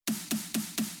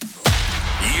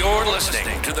You're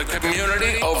listening to the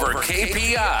Community Over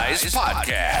KPIs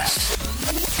podcast.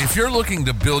 If you're looking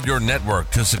to build your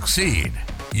network to succeed,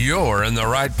 you're in the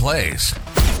right place.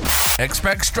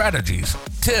 Expect strategies,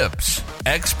 tips,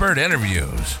 expert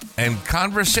interviews, and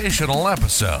conversational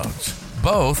episodes,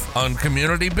 both on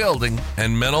community building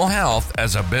and mental health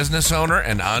as a business owner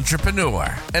and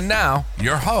entrepreneur. And now,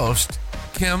 your host,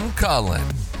 Kim Cullen.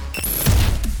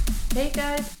 Hey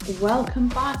guys, welcome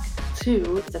back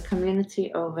to the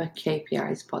Community Over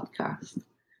KPIs podcast.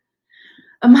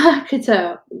 A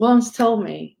marketer once told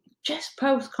me, just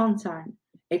post content.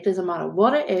 It doesn't matter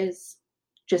what it is,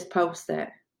 just post it.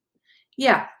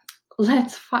 Yeah,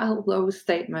 let's file those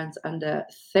statements under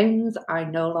things I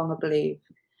no longer believe.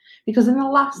 Because in the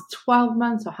last 12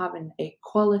 months of having a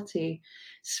quality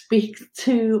speak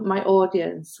to my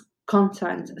audience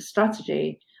content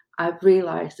strategy, I've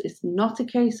realized it's not a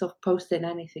case of posting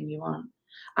anything you want.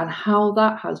 And how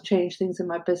that has changed things in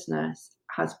my business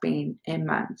has been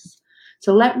immense.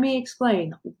 So let me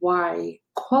explain why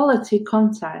quality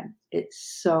content is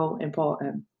so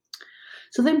important.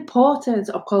 So the importance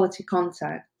of quality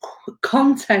content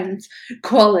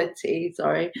quality,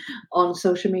 on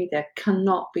social media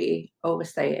cannot be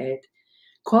overstated.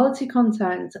 Quality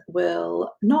content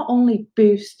will not only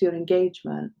boost your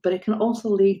engagement, but it can also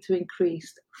lead to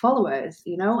increased followers,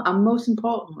 and most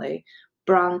importantly,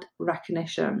 brand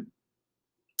recognition.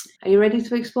 Are you ready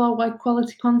to explore why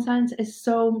quality content is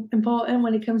so important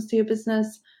when it comes to your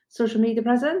business social media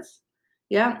presence?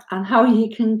 Yeah, and how you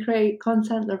can create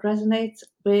content that resonates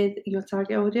with your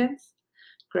target audience?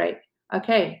 Great.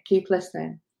 Okay, keep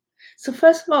listening. So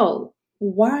first of all,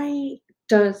 why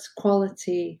does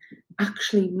quality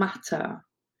actually matter?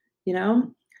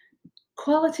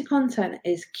 Quality content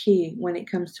is key when it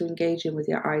comes to engaging with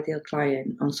your ideal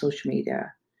client on social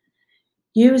media.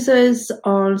 Users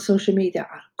on social media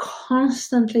are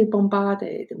constantly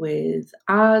bombarded with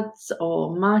ads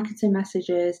or marketing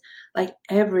messages like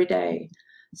every day.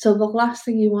 So the last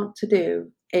thing you want to do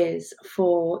is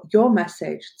for your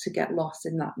message to get lost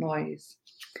in that noise.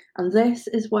 And this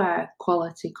is where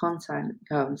quality content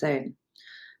comes in.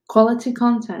 Quality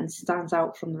content stands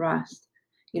out from the rest,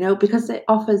 because it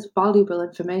offers valuable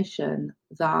information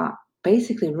that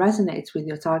basically resonates with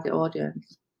your target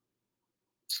audience.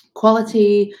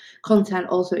 Quality content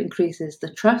also increases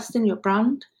the trust in your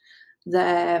brand.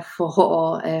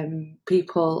 Therefore,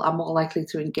 people are more likely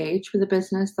to engage with a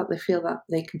business that they feel that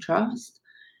they can trust.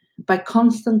 By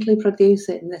constantly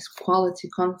producing this quality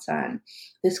content,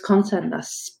 this content that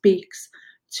speaks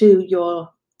to your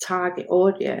target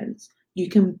audience, you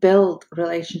can build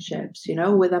relationships,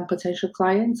 with potential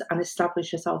clients and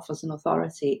establish yourself as an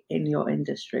authority in your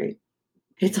industry.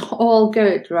 It's all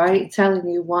good, right? Telling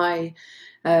you why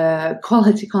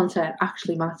quality content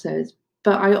actually matters.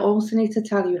 But I also need to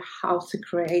tell you how to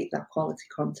create that quality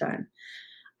content.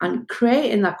 And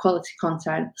creating that quality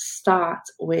content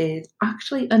starts with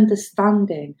actually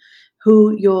understanding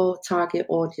who your target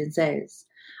audience is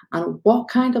and what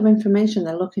kind of information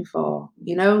they're looking for,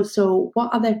 so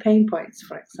what are their pain points,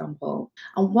 for example.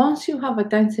 And once you have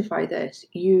identified this,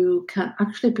 you can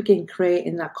actually begin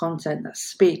creating that content that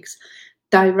speaks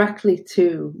directly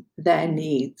to their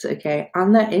needs,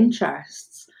 and their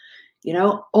interests.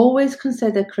 Always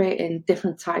consider creating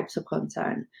different types of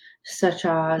content, such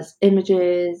as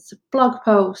images, blog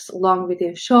posts, long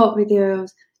videos, short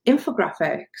videos,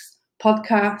 infographics,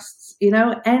 podcasts,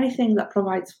 anything that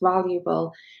provides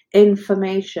valuable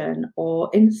information or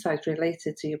insight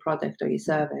related to your product or your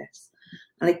service.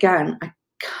 And again, I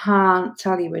can't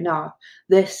tell you enough,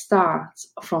 this starts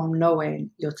from knowing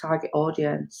your target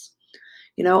audience.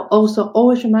 Also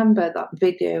always remember that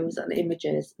videos and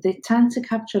images, they tend to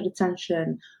capture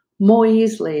attention more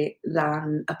easily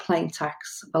than a plain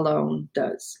text alone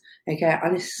does,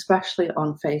 and especially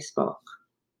on Facebook.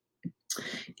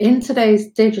 In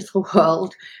today's digital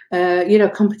world,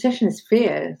 competition is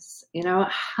fierce.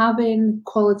 Having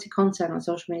quality content on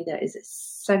social media is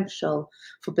essential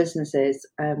for businesses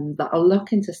that are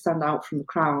looking to stand out from the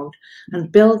crowd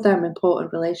and build them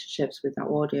important relationships with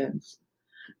their audience.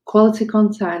 Quality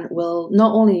content will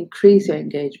not only increase your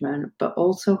engagement, but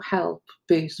also help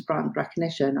boost brand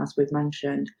recognition, as we've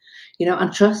mentioned,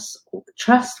 and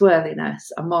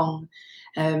trustworthiness among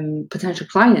potential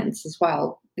clients as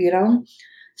well,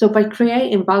 So by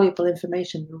creating valuable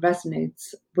information that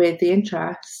resonates with the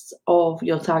interests of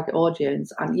your target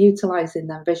audience and utilizing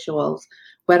their visuals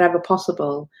wherever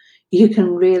possible, you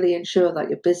can really ensure that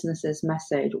your business's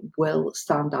message will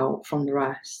stand out from the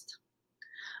rest.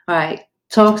 All right.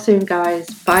 Talk soon, guys.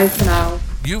 Bye for now.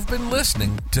 You've been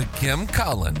listening to Kim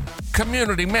Cullen,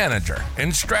 Community Manager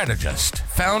and Strategist,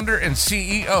 founder and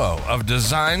CEO of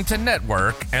Design to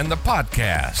Network and the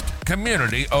podcast,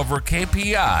 Community Over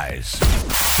KPIs.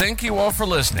 Thank you all for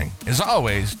listening. As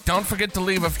always, don't forget to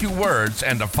leave a few words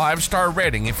and a 5-star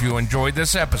rating if you enjoyed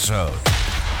this episode.